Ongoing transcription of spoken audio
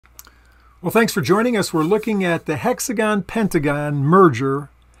Well, thanks for joining us. We're looking at the hexagon-pentagon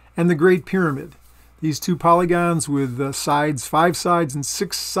merger and the Great Pyramid. These two polygons with sides, 5 sides and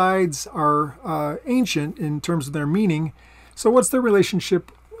 6 sides, are ancient in terms of their meaning. So what's their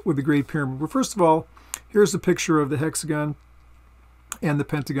relationship with the Great Pyramid? Well, first of all, here's a picture of the hexagon and the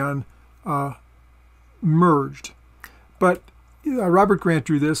pentagon merged. But Robert Grant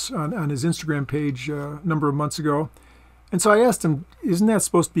drew this on his Instagram page a number of months ago. And so I asked him, isn't that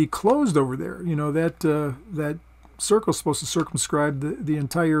supposed to be closed over there? You know, that circle's supposed to circumscribe the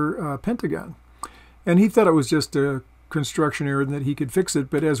entire pentagon. And he thought it was just a construction error and that he could fix it.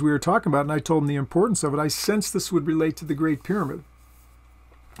 But as we were talking about it, and I told him the importance of it, I sensed this would relate to the Great Pyramid.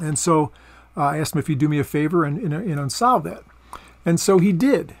 And so I asked him if he'd do me a favor and unsolve that. And so he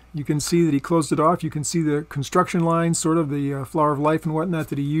did. You can see that he closed it off. You can see the construction lines, sort of the flower of life and whatnot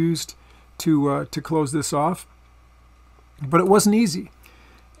that he used to close this off. But it wasn't easy.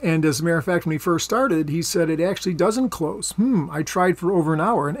 And as a matter of fact, when he first started, he said it actually doesn't close. I tried for over an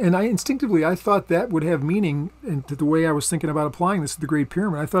hour. And I instinctively, I thought that would have meaning into the way I was thinking about applying this to the Great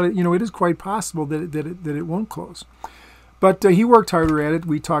Pyramid. I thought, it is quite possible that it won't close. But he worked harder at it.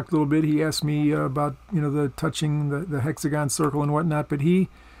 We talked a little bit. He asked me about, the touching the hexagon circle and whatnot. But he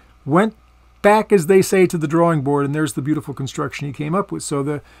went back, as they say, to the drawing board, and there's the beautiful construction he came up with. So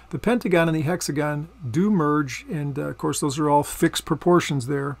the pentagon and the hexagon do merge, and of course those are all fixed proportions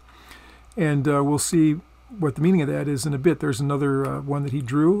there. And we'll see what the meaning of that is in a bit. There's another one that he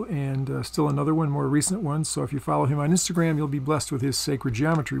drew, and still another one, more recent one. So if you follow him on Instagram, you'll be blessed with his sacred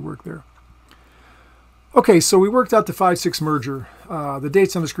geometry work there. Okay, so we worked out the 5-6 merger. The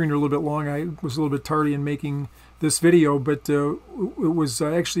dates on the screen are a little bit long. I was a little bit tardy in making this video, but it was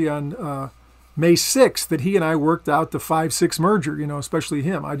actually on May 6th that he and I worked out the 5-6 merger, especially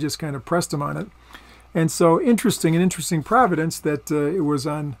him. I just kind of pressed him on it. And so an interesting providence that it was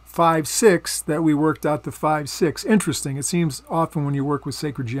on 5-6 that we worked out the 5-6. Interesting. It seems often when you work with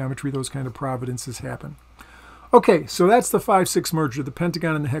sacred geometry, those kind of providences happen. Okay, so that's the 5-6 merger, the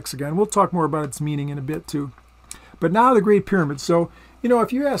pentagon and the hexagon. We'll talk more about its meaning in a bit too. But now the Great Pyramid. So,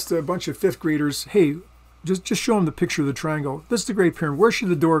 if you asked a bunch of 5th graders, hey, just show them the picture of the triangle. This is the Great Pyramid. Where should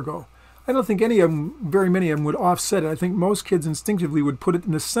the door go? I don't think very many of them would offset it. I think most kids instinctively would put it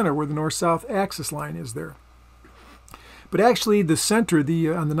in the center where the north-south axis line is there. But actually the center,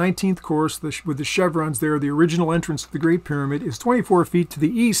 on the 19th course, with the chevrons there, the original entrance to the Great Pyramid is 24 feet to the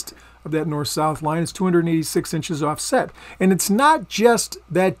east of that north-south line. It's 286 inches offset. And it's not just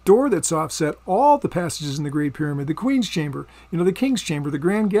that door that's offset. All the passages in the Great Pyramid, the Queen's Chamber, the King's Chamber, the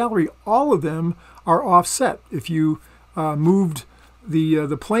Grand Gallery, all of them are offset. If you moved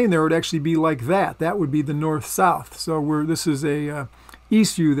the plane there, would actually be like that. That would be the north-south. So this is a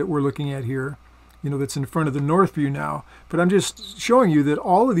east view that we're looking at here, that's in front of the north view now. But I'm just showing you that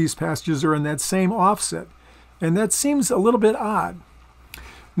all of these passages are in that same offset. And that seems a little bit odd.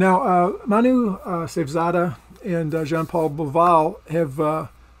 Now, Manu Sevzada and Jean-Paul Boval have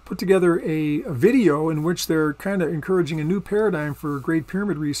put together a video in which they're kind of encouraging a new paradigm for Great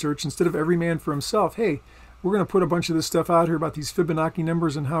Pyramid research. Instead of every man for himself, hey, we're going to put a bunch of this stuff out here about these Fibonacci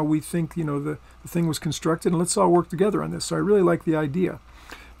numbers and how we think, the thing was constructed, and let's all work together on this. So I really like the idea.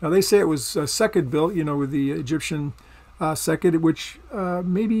 Now, they say it was Seked built, with the Egyptian Seked, which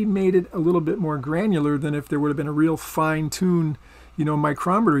maybe made it a little bit more granular than if there would have been a real fine-tuned,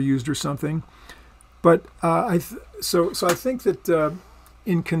 micrometer used or something. But so I think that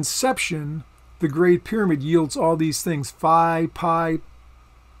in conception, the Great Pyramid yields all these things: phi, pi,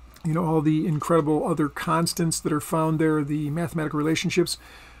 all the incredible other constants that are found there, the mathematical relationships.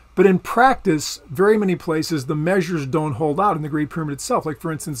 But in practice, very many places, the measures don't hold out in the Great Pyramid itself. Like,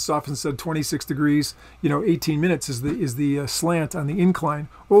 for instance, it's often said 26 degrees, 18 minutes is the slant on the incline.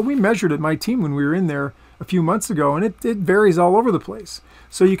 Well, we measured it, my team, when we were in there a few months ago, and it varies all over the place.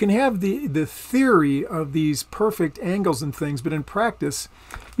 So you can have the theory of these perfect angles and things, but in practice,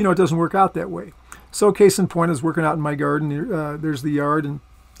 it doesn't work out that way. So case in point, I was working out in my garden. There's the yard, and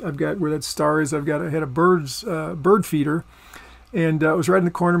I've got where that star is. I had a bird feeder, and it was right in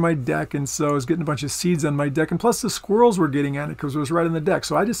the corner of my deck, and so I was getting a bunch of seeds on my deck, and plus the squirrels were getting on it because it was right on the deck.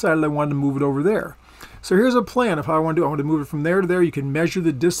 So I decided I wanted to move it over there. So here's a plan of how I want to do it. I want to move it from there to there. You can measure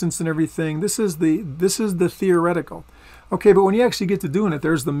the distance and everything. This is the theoretical. Okay, but when you actually get to doing it,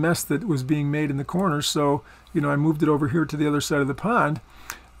 there's the mess that was being made in the corner. So I moved it over here to the other side of the pond.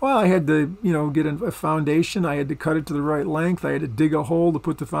 Well, I had to, get a foundation. I had to cut it to the right length. I had to dig a hole to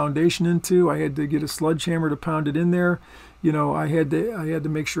put the foundation into. I had to get a sledgehammer to pound it in there. I had to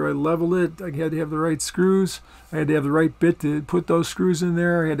make sure I leveled it. I had to have the right screws. I had to have the right bit to put those screws in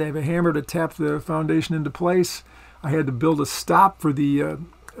there. I had to have a hammer to tap the foundation into place. I had to build a stop for the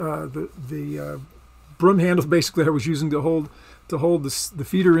broom handle basically I was using to hold the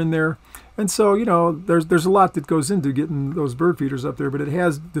feeder in there. And so, you know, there's a lot that goes into getting those bird feeders up there, but it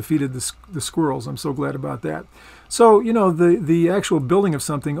has defeated the squirrels. I'm so glad about that. So, you know, the actual building of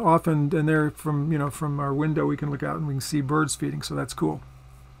something often, and there from our window we can look out and we can see birds feeding, so that's cool.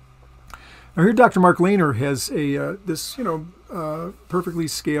 Now here Dr. Mark Lehner has this perfectly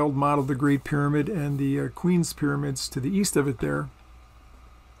scaled model of the Great Pyramid and the Queen's Pyramids to the east of it there.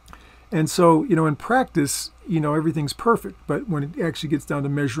 And so, you know, in practice, you know, everything's perfect, but when it actually gets down to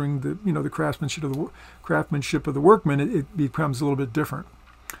measuring the craftsmanship of the workman, it becomes a little bit different.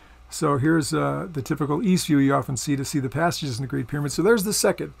 So here's the typical east view you often see to see the passages in the Great Pyramid. So there's the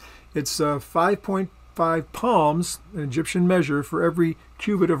second. It's 5.5 palms, an Egyptian measure, for every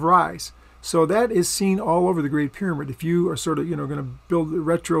cubit of rise. So that is seen all over the Great Pyramid. If you are sort of, you know, going to build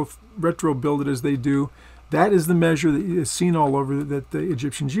retro build it as they do, that is the measure that is seen all over that the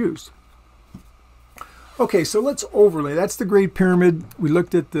Egyptians used. Okay, so let's overlay. That's the Great Pyramid. We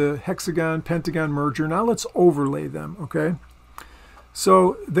looked at the hexagon-pentagon merger. Now let's overlay them, okay?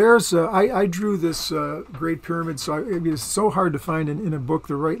 So there's, I drew this Great Pyramid, so it is so hard to find in a book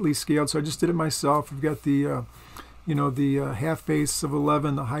the rightly scaled, so I just did it myself. I've got the, the half base of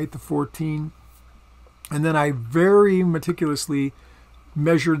 11, the height of 14, and then I very meticulously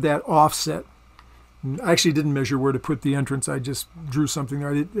measured that offset. I actually didn't measure where to put the entrance. I just drew something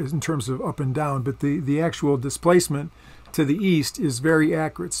there in terms of up and down, but the actual displacement to the east is very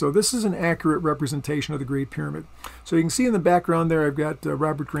accurate. So this is an accurate representation of the Great Pyramid. So you can see in the background there I've got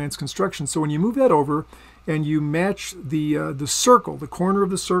Robert Grant's construction. So when you move that over and you match the circle, the corner of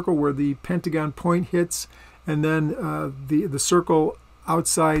the circle where the pentagon point hits, and then the circle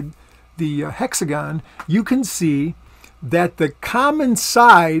outside the hexagon, you can see that the common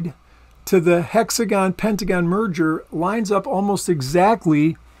side to the hexagon-pentagon merger lines up almost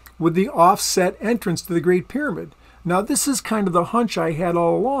exactly with the offset entrance to the Great Pyramid. Now this is kind of the hunch I had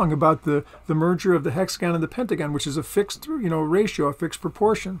all along about the merger of the hexagon and the pentagon, which is a fixed ratio, a fixed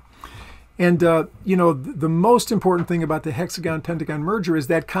proportion. And the most important thing about the hexagon-pentagon merger is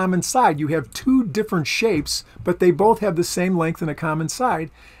that common side. You have two different shapes, but they both have the same length and a common side.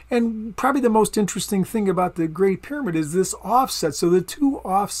 And probably the most interesting thing about the Great Pyramid is this offset. So the two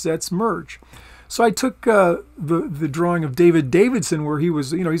offsets merge. So I took the drawing of David Davidson, where he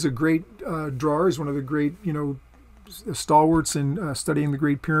was, he's a great drawer. He's one of the great, stalwarts in studying the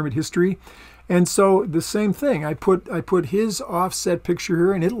Great Pyramid history. And so the same thing. I put his offset picture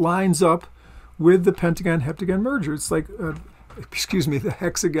here, and it lines up with the pentagon-heptagon merger. It's like, the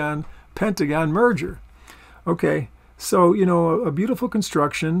hexagon-pentagon merger. Okay. So, a beautiful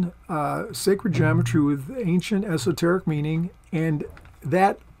construction, sacred geometry with ancient esoteric meaning, and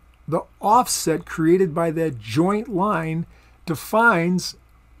the offset created by that joint line defines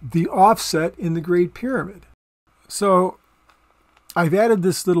the offset in the Great Pyramid. So I've added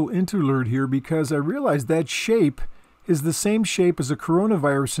this little interlude here because I realized that shape is the same shape as a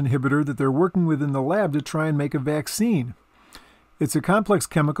coronavirus inhibitor that they're working with in the lab to try and make a vaccine. It's a complex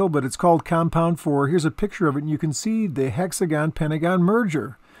chemical, but it's called compound 4. Here's a picture of it, and you can see the hexagon-pentagon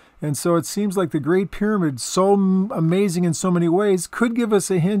merger. And so it seems like the Great Pyramid, so amazing in so many ways, could give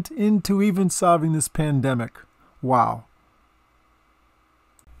us a hint into even solving this pandemic. Wow.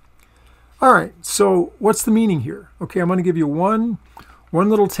 All right, so what's the meaning here? Okay, I'm going to give you one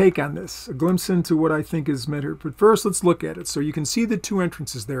little take on this, a glimpse into what I think is meant here. But first, let's look at it. So you can see the two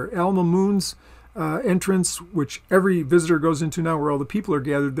entrances there. Al Mamun's entrance, which every visitor goes into now, where all the people are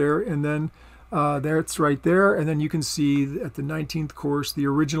gathered there, and then that's right there. And then you can see at the 19th course the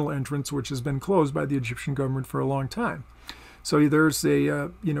original entrance, which has been closed by the Egyptian government for a long time. So there's a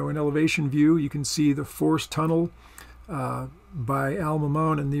an elevation view. You can see the forced tunnel by Al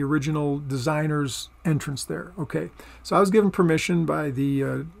Mamun and the original designer's entrance there. Okay, so I was given permission by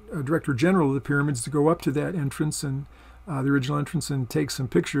the Director General of the Pyramids to go up to that entrance and the original entrance and take some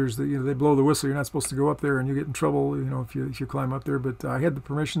pictures. That they blow the whistle. You're not supposed to go up there, and you get in trouble, if you climb up there. But I had the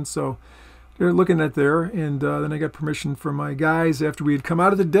permission, so they're looking at there. And then I got permission from my guys after we had come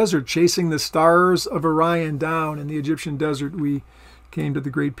out of the desert, chasing the stars of Orion down in the Egyptian desert. We came to the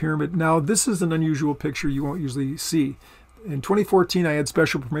Great Pyramid. Now this is an unusual picture you won't usually see. In 2014, I had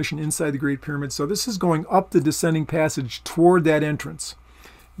special permission inside the Great Pyramid. So this is going up the descending passage toward that entrance.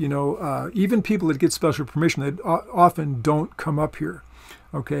 Even people that get special permission, they often don't come up here.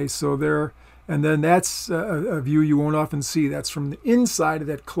 Okay, so there, and then that's a view you won't often see. That's from the inside of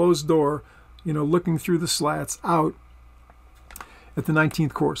that closed door, looking through the slats out at the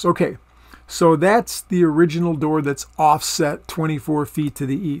 19th course. Okay, so that's the original door that's offset 24 feet to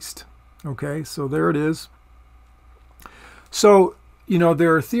the east. Okay, so there it is. So, you know,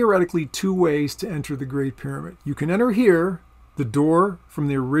 there are theoretically two ways to enter the Great Pyramid. You can enter here, the door from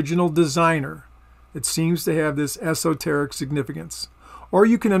the original designer. It seems to have this esoteric significance. Or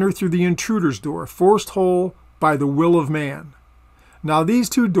you can enter through the intruder's door, forced whole by the will of man. Now, these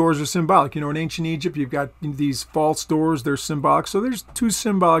two doors are symbolic. You know, in ancient Egypt, you've got these false doors. They're symbolic. So there's two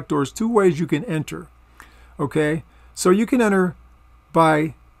symbolic doors, two ways you can enter. Okay? So you can enter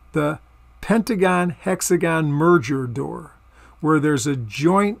by the pentagon-hexagon merger door, where there's a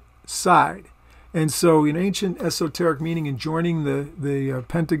joint side. And so in ancient esoteric meaning, in joining the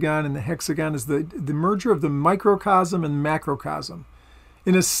pentagon and the hexagon is the merger of the microcosm and macrocosm.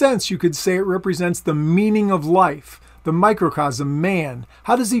 In a sense, you could say it represents the meaning of life. The microcosm, man.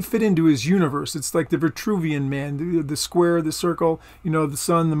 How does he fit into his universe? It's like the Vitruvian man, the square, the circle, you know, the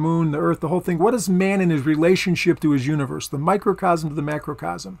sun, the moon, the earth, the whole thing. What is man in his relationship to his universe? The microcosm to the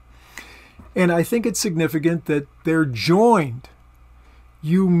macrocosm. And I think it's significant that they're joined.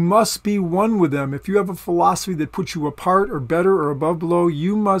 You must be one with them. If you have a philosophy that puts you apart or better or above, below,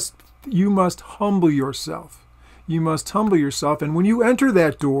 you must humble yourself. You must humble yourself. And when you enter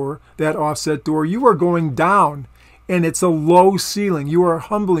that door, that offset door, you are going down. And it's a low ceiling. You are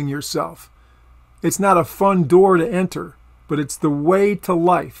humbling yourself. It's not a fun door to enter, but it's the way to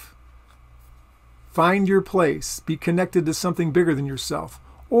life. Find your place. Be connected to something bigger than yourself.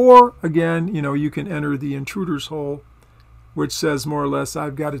 Or, again, you know, you can enter the intruder's hole, which says more or less,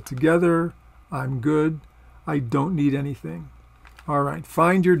 I've got it together. I'm good. I don't need anything. All right,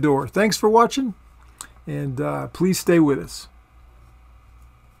 find your door. Thanks for watching, and please stay with us.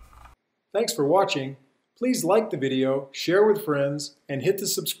 Thanks for watching. Please like the video, share with friends, and hit the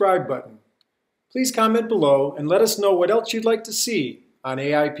subscribe button. Please comment below and let us know what else you'd like to see on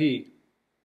AIP.